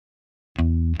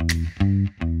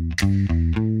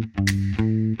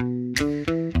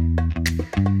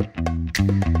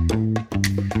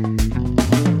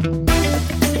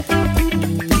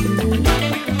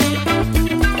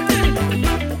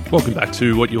back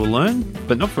to What You Will Learn,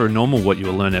 but not for a normal What You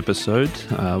Will Learn episode.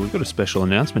 We've got a special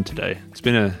announcement today. It's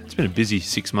been a busy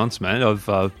 6 months, mate. I've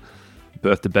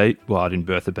birthed a baby. Well, I didn't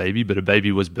birth a baby, but a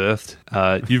baby was birthed.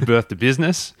 You've birthed a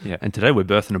business, Yeah. And today we're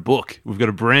birthing a book. We've got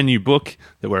a brand new book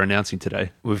that we're announcing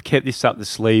today. We've kept this up the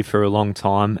sleeve for a long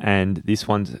time, and this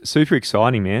one's super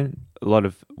exciting, man. A lot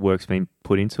of work's been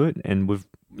put into it, and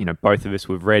both of us,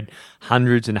 we've read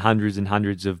hundreds and hundreds and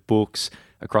hundreds of books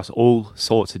across all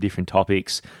sorts of different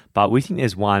topics, but we think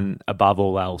there's one above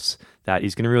all else that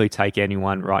is going to really take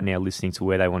anyone right now listening to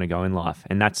where they want to go in life,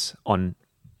 and that's on,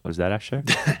 what is that, Asher?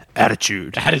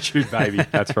 Attitude. Attitude, baby.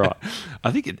 That's right. I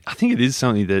think it is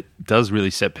something that does really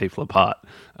set people apart.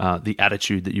 The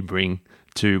attitude that you bring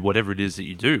to whatever it is that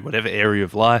you do, whatever area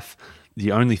of life.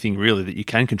 The only thing really that you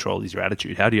can control is your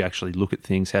attitude. How do you actually look at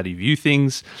things? How do you view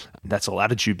things? That's all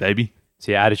attitude, baby.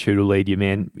 So your attitude will lead you,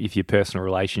 man, if your personal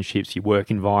relationships, your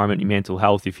work environment, your mental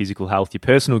health, your physical health, your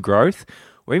personal growth,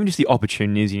 or even just the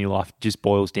opportunities in your life just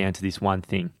boils down to this one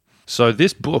thing. So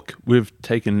this book, we've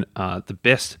taken the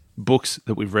best books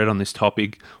that we've read on this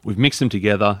topic, we've mixed them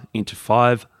together into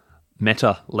 5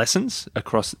 meta lessons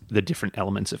across the different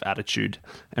elements of attitude.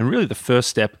 And really the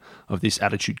first step of this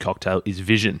attitude cocktail is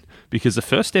vision, because the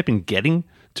first step in getting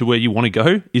to where you want to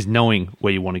go is knowing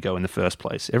where you want to go in the first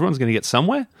place. Everyone's going to get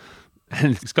somewhere,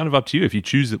 and it's kind of up to you if you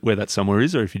choose where that somewhere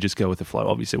is or if you just go with the flow.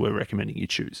 Obviously, we're recommending you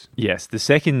choose. Yes, the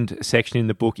second section in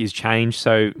the book is change.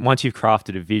 So once you've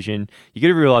crafted a vision, you got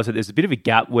to realize that there's a bit of a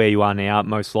gap where you are now,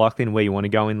 most likely, and where you want to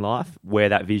go in life, where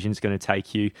that vision is going to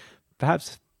take you,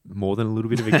 perhaps more than a little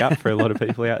bit of a gap for a lot of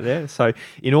people out there. So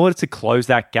in order to close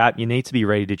that gap, you need to be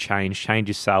ready to change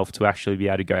yourself to actually be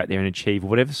able to go out there and achieve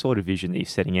whatever sort of vision that you're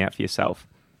setting out for yourself.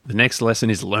 The next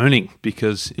lesson is learning,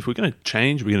 because if we're going to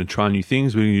change, we're going to try new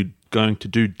things, we're going to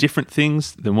do different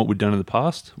things than what we've done in the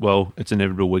past, well, it's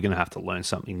inevitable we're going to have to learn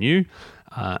something new.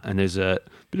 And there's a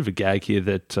bit of a gag here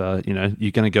that,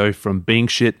 you're going to go from being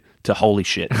shit to holy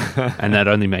shit. And that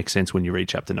only makes sense when you read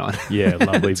chapter 9. Yeah,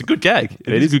 lovely. It's a good gag.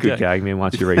 It is a good gag, man,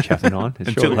 once you read chapter 9.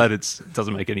 Until that, it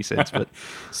doesn't make any sense. But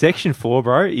Section 4,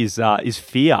 bro, is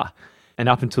fear. And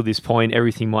up until this point,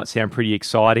 everything might sound pretty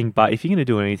exciting, but if you're going to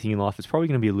do anything in life, it's probably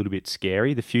going to be a little bit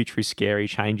scary. The future is scary,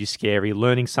 change is scary,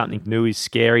 learning something new is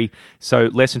scary.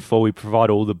 So lesson 4, we provide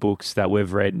all the books that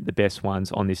we've read, the best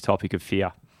ones on this topic of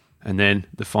fear. And then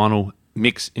the final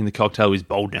mix in the cocktail is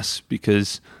boldness,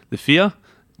 because the fear,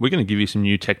 we're going to give you some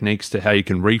new techniques to how you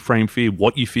can reframe fear,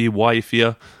 what you fear, why you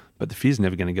fear. But the fear's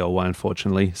never going to go away,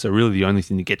 unfortunately. So really the only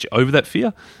thing to get you over that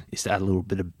fear is to add a little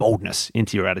bit of boldness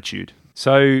into your attitude.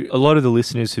 So a lot of the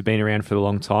listeners who've been around for a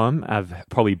long time have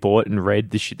probably bought and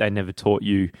read The Shit They Never Taught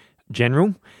You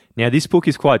General. Now, this book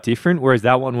is quite different, whereas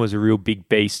that one was a real big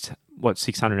beast,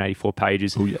 684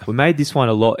 pages. Oh, yeah. We made this one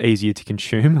a lot easier to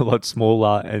consume, a lot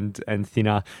smaller and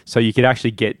thinner, so you could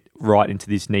actually get right into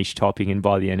this niche topic, and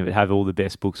by the end of it, have all the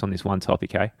best books on this one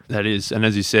topic, eh? That is. And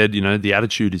as you said, the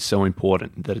attitude is so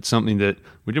important that it's something that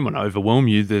we didn't want to overwhelm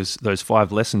you. There's those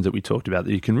 5 lessons that we talked about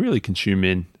that you can really consume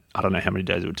in, I don't know how many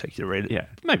days it would take you to read it. Yeah.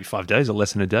 Maybe 5 days, a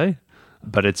lesson a day.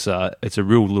 But it's a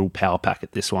real little power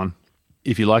packet, this one.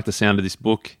 If you like the sound of this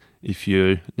book, if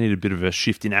you need a bit of a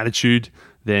shift in attitude,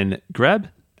 then grab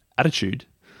Attitude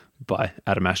by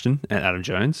Adam Ashton and Adam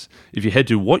Jones. If you head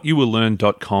to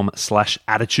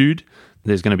whatyouvilllearn.com/attitude,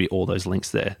 there's going to be all those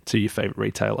links there to your favorite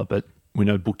retailer. But we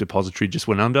know Book Depository just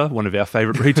went under, one of our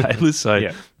favorite retailers. So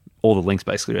Yeah. all the links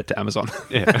basically are to Amazon.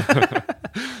 Yeah.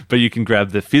 But you can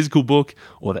grab the physical book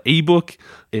or the ebook.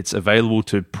 It's available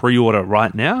to pre-order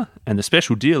right now. And the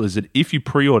special deal is that if you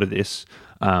pre-order this,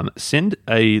 send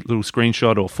a little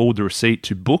screenshot or forward the receipt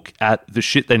to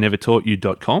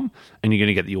book@theshittheynevertaughtyou.com, and you're going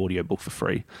to get the audiobook for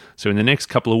free. So in the next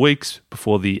couple of weeks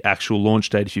before the actual launch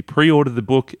date, if you pre-order the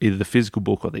book, either the physical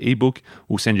book or the ebook,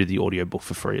 we'll send you the audiobook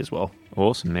for free as well.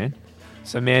 Awesome, man.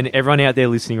 So, man, everyone out there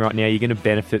listening right now, you're going to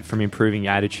benefit from improving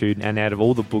your attitude. And out of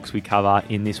all the books we cover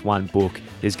in this one book,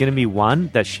 there's going to be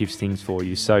one that shifts things for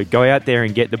you. So go out there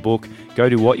and get the book. Go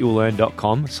to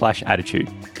whatyouvilllearn.com/attitude.